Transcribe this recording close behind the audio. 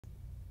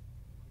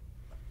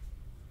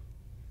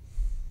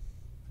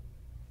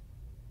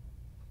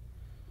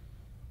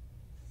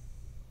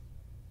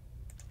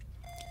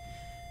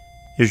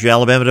Here's your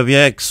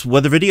AlabamaWX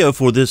weather video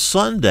for this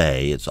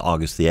Sunday. It's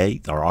August the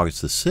 8th or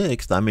August the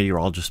 6th. I'm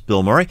meteorologist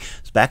Bill Murray.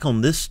 It's back on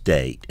this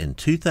date in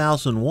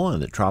 2001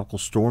 that Tropical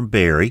Storm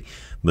Barry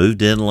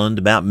moved inland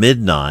about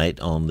midnight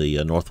on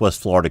the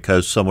northwest Florida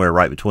coast, somewhere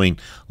right between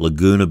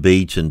Laguna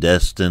Beach and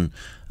Destin.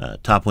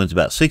 Top winds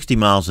about 60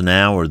 miles an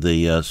hour.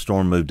 The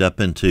storm moved up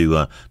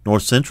into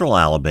north central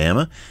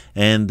Alabama,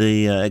 and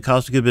it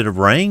caused a good bit of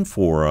rain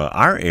for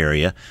our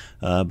area.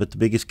 But the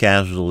biggest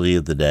casualty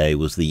of the day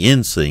was the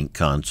NSYNC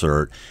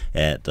concert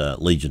at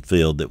Legion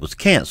Field that was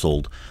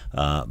canceled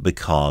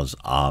because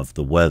of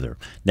the weather.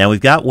 Now,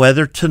 we've got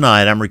weather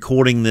tonight. I'm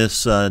recording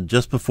this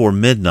just before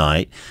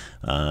midnight.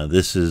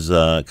 This is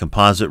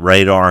composite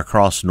radar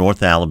across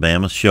North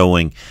Alabama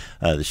showing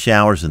the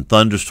showers and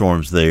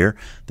thunderstorms there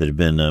that have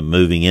been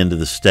moving into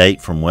the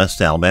state from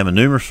West Alabama.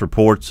 Numerous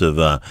reports of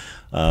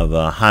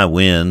high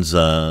winds,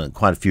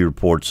 quite a few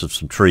reports of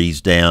some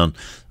trees down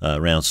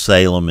around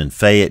Salem and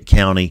Fayette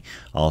County.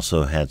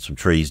 Also had some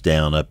trees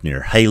down up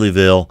near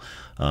Haleyville,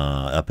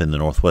 up in the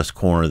northwest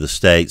corner of the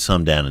state,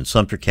 some down in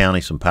Sumter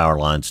County, some power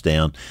lines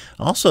down.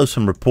 Also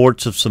some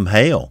reports of some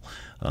hail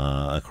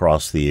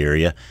across the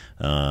area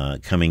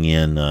coming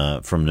in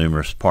from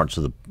numerous parts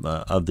of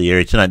the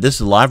area tonight. This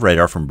is live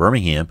radar from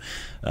Birmingham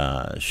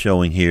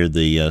showing here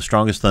the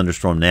strongest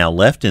thunderstorm now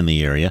left in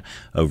the area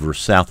over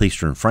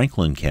southeastern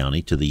Franklin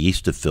County to the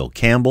east of Phil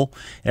Campbell.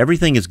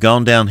 Everything has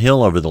gone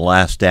downhill over the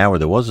last hour.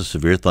 There was a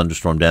severe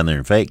thunderstorm down there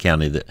in Fayette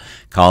County that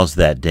caused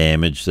that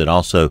damage, that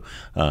also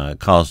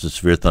caused a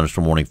severe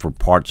thunderstorm warning for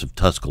parts of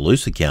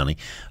Tuscaloosa County.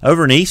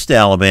 Over in East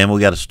Alabama, we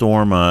got a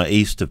storm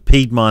east of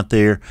Piedmont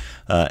there,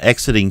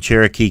 exiting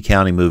Cherokee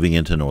County, moving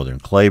into northern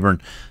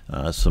Claiborne.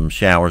 Some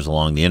showers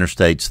along the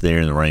interstates there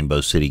in the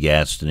Rainbow City,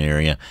 Gaston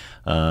area.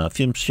 A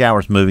few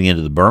showers moving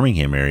into the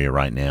Birmingham area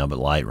right now, but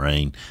light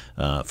rain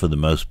for the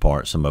most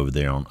part. Some over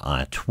there on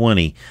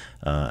I-20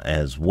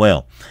 as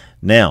well.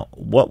 Now,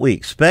 what we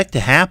expect to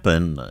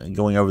happen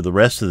going over the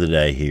rest of the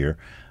day here,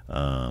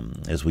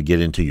 as we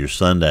get into your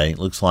Sunday, it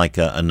looks like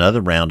another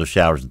round of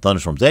showers and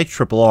thunderstorms. The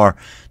HRRR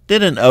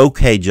did an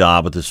okay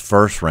job with this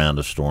first round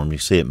of storm. You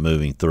see it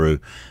moving through.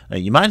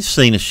 You might have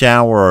seen a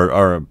shower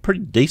or a pretty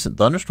decent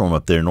thunderstorm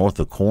up there north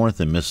of Corinth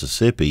in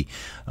Mississippi.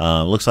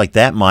 Looks like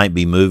that might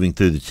be moving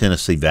through the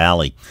Tennessee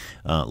Valley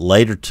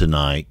later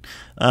tonight.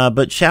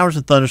 But showers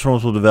and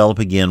thunderstorms will develop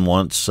again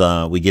once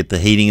we get the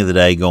heating of the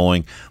day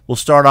going. We'll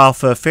start off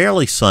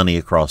fairly sunny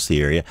across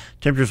the area.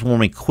 Temperatures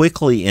warming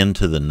quickly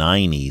into the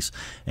 90s,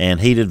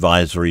 and heat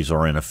advisories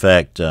are in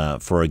effect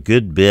for a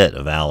good bit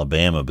of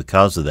Alabama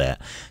because of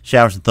that.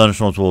 Showers and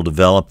thunderstorms will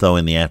develop, though,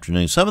 in the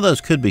afternoon. Some of those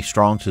could be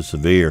strong to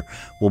severe.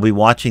 We'll be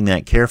watching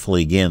that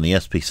carefully again. The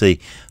SPC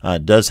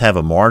does have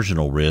a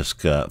marginal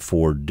risk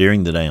for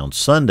during the day on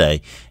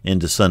Sunday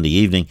into Sunday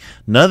evening.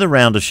 Another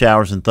round of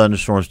showers and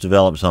thunderstorms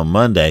develops on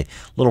Monday.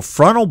 Little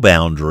frontal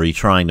boundary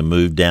trying to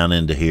move down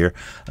into here.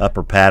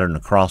 Upper pattern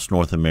across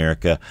North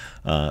America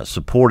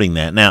supporting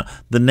that. Now,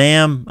 the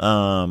NAM,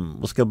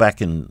 let's go back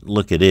and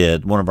look at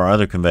it. One of our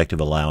other convective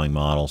allowing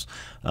models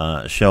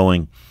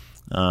showing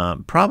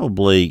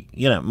probably,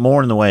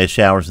 more in the way of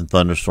showers and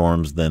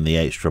thunderstorms than the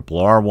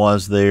HRRR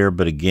was there,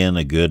 but again,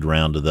 a good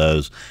round of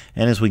those.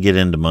 And as we get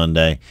into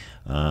Monday,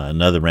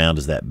 another round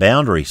as that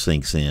boundary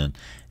sinks in.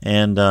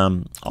 And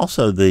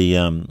also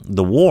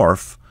the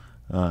wharf.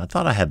 I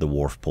thought I had the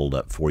wharf pulled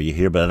up for you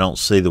here, but I don't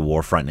see the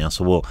wharf right now,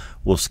 so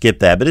we'll skip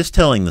that. But it's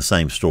telling the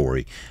same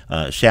story.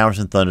 Showers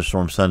and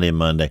thunderstorms Sunday and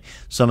Monday.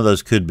 Some of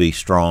those could be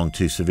strong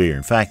to severe.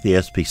 In fact, the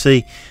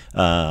SPC,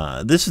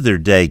 this is their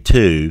day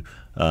 2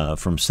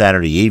 from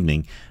Saturday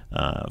evening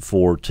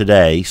for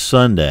today,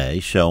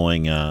 Sunday,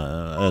 showing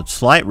a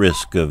slight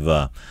risk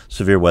of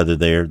severe weather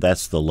there.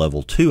 That's the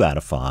level 2 out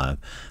of 5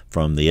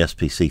 from the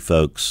SPC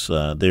folks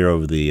there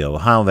over the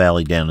Ohio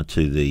Valley down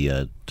into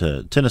the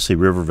to Tennessee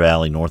River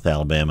Valley, North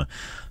Alabama.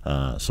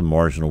 Some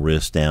marginal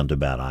risk down to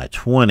about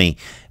I-20.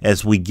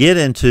 As we get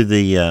into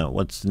the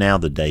what's now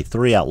the day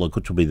 3 outlook,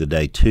 which will be the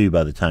day 2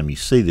 by the time you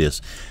see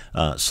this,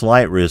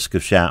 slight risk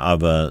of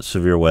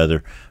severe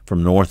weather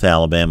from North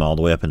Alabama all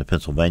the way up into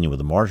Pennsylvania, with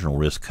a marginal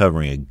risk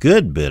covering a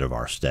good bit of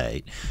our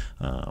state.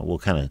 We'll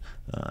kind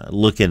of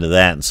look into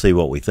that and see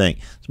what we think.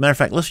 As a matter of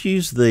fact, let's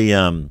use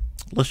the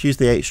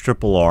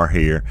HRRR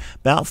here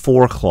about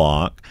 4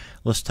 o'clock.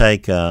 Let's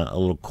take a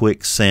little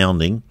quick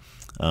sounding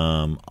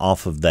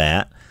off of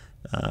that.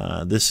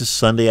 This is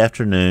Sunday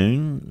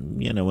afternoon,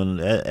 when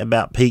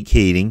about peak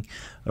heating,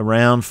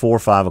 around 4 or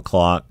 5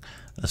 o'clock,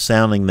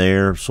 sounding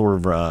there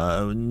sort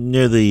of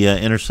near the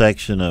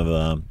intersection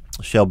of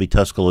Shelby,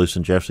 Tuscaloosa,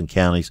 and Jefferson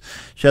counties.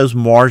 Shows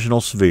marginal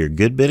severe,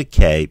 good bit of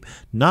Cape,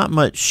 not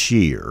much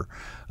shear.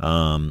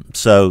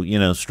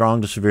 So,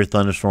 strong to severe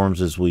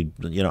thunderstorms as we,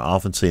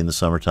 often see in the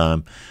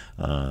summertime,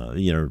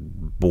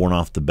 born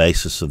off the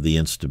basis of the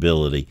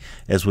instability.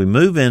 As we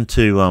move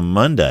into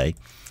Monday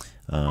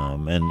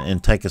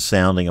and take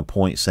a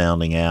point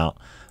sounding out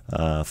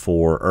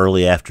for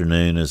early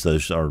afternoon as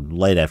those, or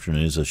late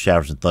afternoons, as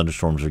showers and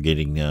thunderstorms are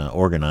getting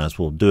organized.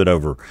 We'll do it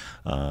over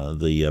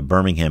the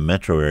Birmingham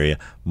metro area,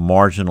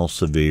 marginal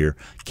severe.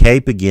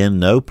 Cape again,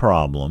 no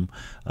problem.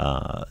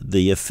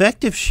 The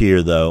effective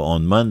shear, though,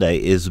 on Monday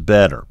is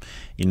better.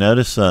 You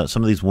notice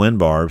some of these wind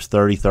barbs,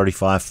 30,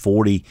 35,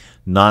 40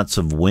 knots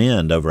of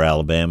wind over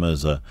Alabama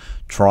as a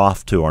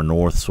trough to our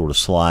north sort of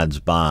slides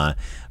by.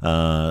 We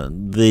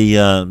find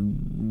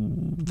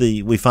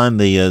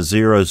the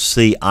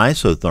 0C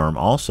isotherm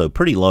also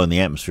pretty low in the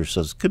atmosphere,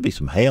 so it could be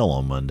some hail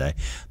on Monday.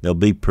 There'll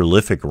be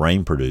prolific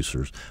rain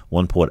producers,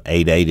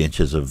 1.88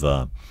 inches of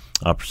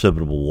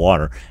precipitable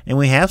water, and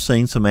we have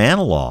seen some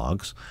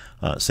analogs.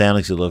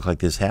 Soundings that look like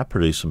this have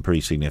produced some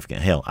pretty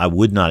significant hail. I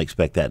would not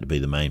expect that to be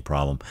the main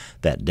problem.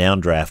 That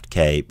downdraft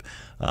Cape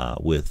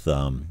with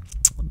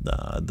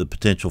the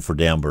potential for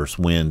downburst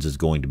winds is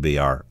going to be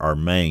our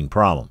main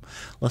problem.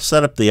 Let's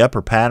set up the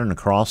upper pattern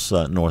across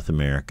North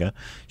America,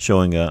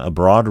 showing a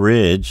broad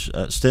ridge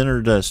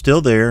centered still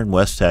there in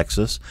West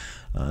Texas.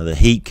 The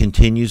heat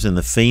continues in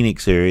the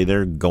Phoenix area.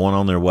 They're going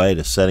on their way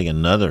to setting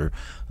another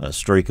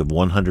streak of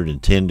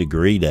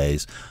 110-degree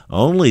days.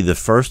 Only the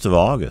 1st of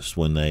August,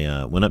 when they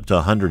went up to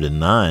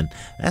 109,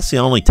 that's the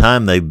only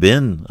time they've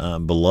been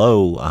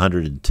below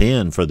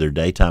 110 for their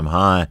daytime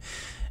high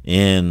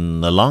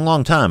in a long,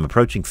 long time,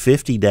 approaching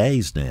 50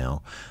 days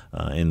now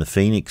in the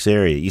Phoenix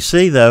area. You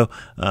see, though,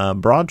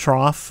 broad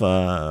trough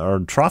or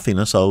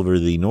troughiness over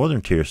the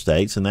northern tier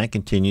states, and that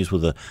continues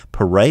with a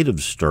parade of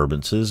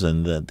disturbances,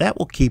 and that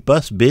will keep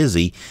us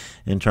busy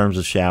in terms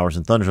of showers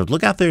and thunderstorms.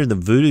 Look out there in the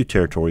Voodoo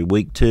territory,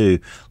 week 2.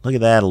 Look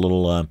at that, a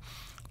little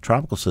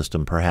tropical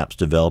system perhaps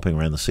developing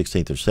around the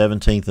 16th or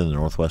 17th in the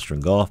northwestern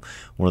Gulf,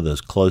 one of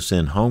those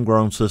close-in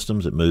homegrown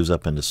systems that moves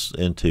up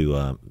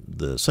into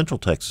the central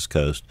Texas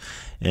coast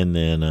and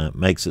then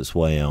makes its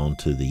way on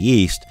to the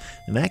east,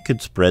 and that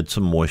could spread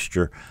some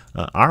moisture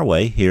our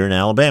way here in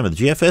Alabama. The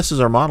GFS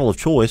is our model of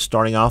choice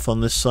starting off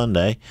on this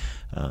Sunday,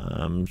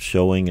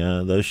 showing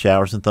those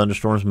showers and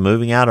thunderstorms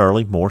moving out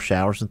early, more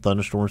showers and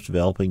thunderstorms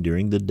developing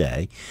during the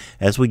day.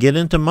 As we get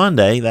into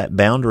Monday, that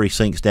boundary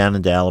sinks down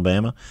into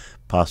Alabama.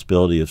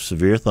 Possibility of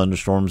severe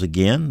thunderstorms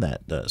again.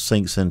 That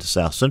sinks into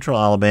south central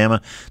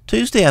Alabama.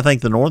 Tuesday, I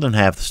think the northern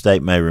half of the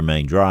state may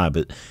remain dry,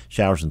 but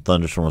showers and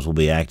thunderstorms will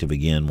be active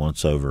again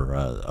once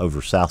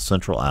over south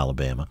central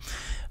Alabama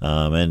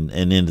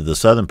and into the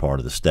southern part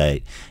of the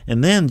state.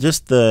 And then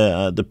just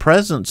the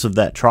presence of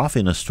that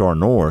troughiness to our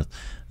north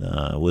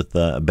with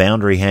a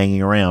boundary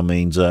hanging around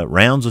means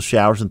rounds of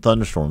showers and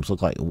thunderstorms.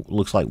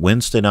 Looks like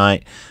Wednesday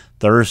night,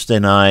 Thursday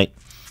night.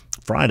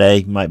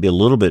 Friday might be a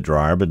little bit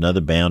drier, but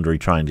another boundary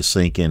trying to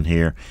sink in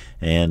here,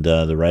 and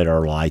the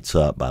radar lights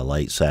up by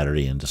late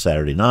Saturday into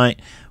Saturday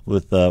night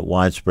with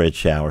widespread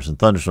showers and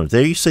thunderstorms.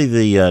 There you see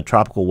the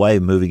tropical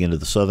wave moving into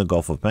the southern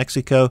Gulf of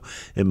Mexico.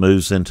 It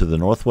moves into the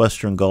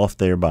northwestern Gulf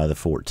there by the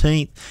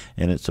 14th,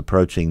 and it's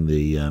approaching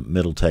the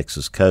middle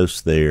Texas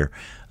coast there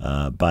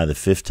by the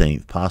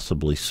 15th,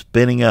 possibly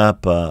spinning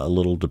up a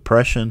little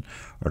depression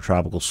or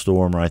tropical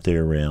storm right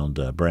there around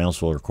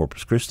Brownsville or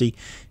Corpus Christi.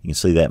 You can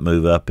see that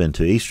move up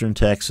into eastern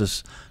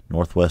Texas,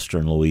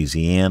 northwestern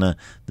Louisiana.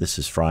 This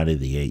is Friday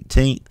the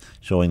 18th,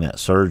 showing that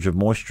surge of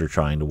moisture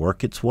trying to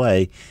work its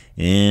way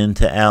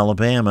into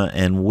Alabama,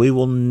 and we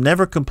will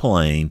never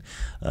complain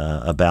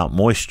about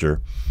moisture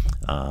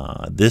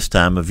this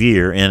time of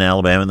year in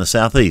Alabama and the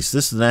southeast.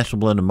 This is the National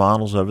Blend of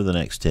Models over the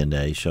next 10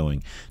 days,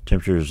 showing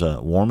temperatures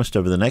warmest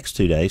over the next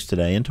 2 days,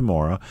 today and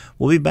tomorrow.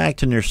 We'll be back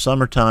to near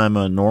summertime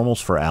normals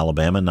for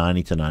Alabama,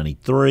 90 to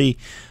 93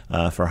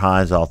 for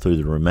highs all through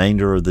the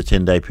remainder of the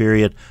 10-day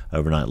period.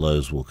 Overnight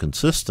lows will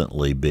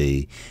consistently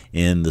be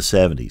in the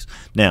 70s.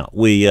 Now,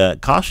 we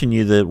caution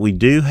you that we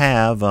do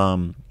have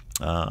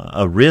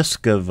a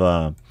risk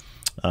of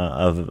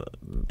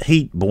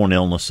heat-borne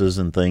illnesses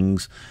and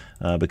things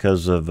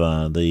because of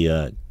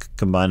the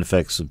combined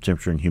effects of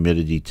temperature and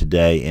humidity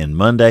today and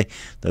Monday.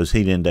 Those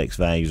heat index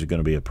values are going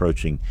to be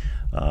approaching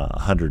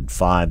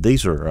 105.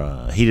 These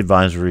are heat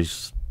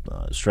advisories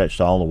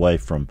stretched all the way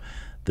from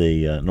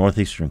the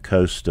northeastern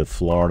coast of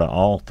Florida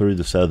all through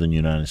the southern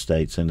United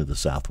States into the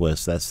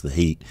southwest. That's the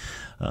heat.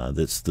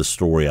 That's the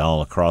story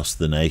all across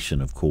the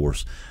nation, of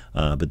course.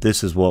 But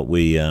this is what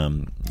we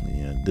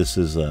this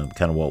is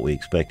kind of what we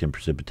expect in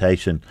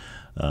precipitation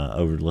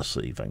over. Let's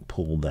see if I can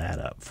pull that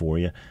up for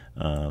you.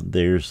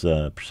 There's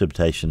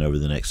precipitation over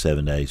the next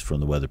 7 days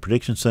from the Weather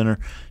Prediction Center,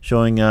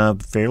 showing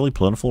fairly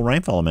plentiful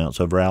rainfall amounts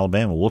over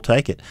Alabama. We'll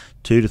take it.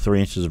 2 to 3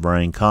 inches of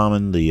rain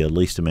common. The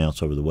least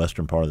amounts over the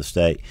western part of the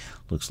state.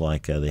 Looks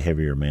like the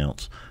heavier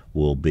amounts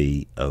will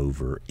be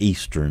over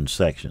eastern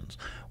sections.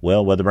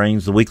 Well, Weather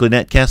Brains, the weekly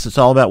netcast that's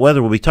all about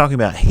weather. We'll be talking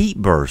about heat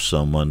bursts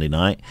on Monday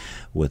night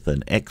with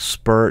an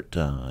expert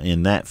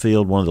in that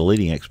field, one of the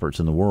leading experts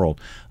in the world.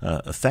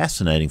 A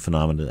fascinating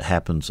phenomenon that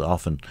happens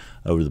often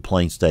over the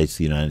plain states of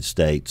the United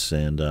States,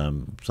 and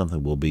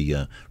something we'll be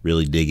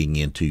really digging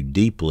into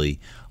deeply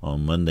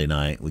on Monday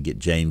night. We get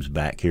James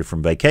back here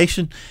from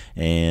vacation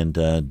and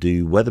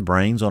do Weather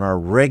Brains on our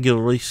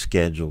regularly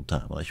scheduled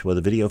time. I'll let you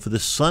weather video for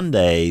this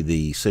Sunday,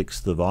 the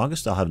 6th of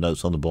August. I'll have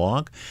notes on the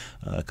blog.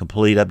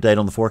 Complete update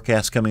on the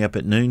forecast coming up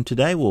at noon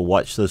today. We'll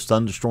watch those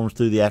thunderstorms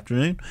through the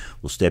afternoon.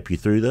 We'll step you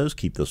through those.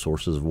 Keep those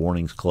sources of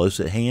warnings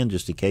close at hand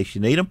just in case you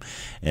need them.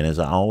 And as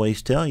I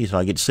always tell you, so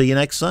I get to see you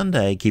next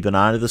Sunday, keep an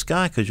eye to the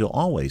sky because you'll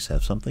always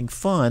have something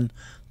fun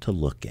to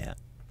look at.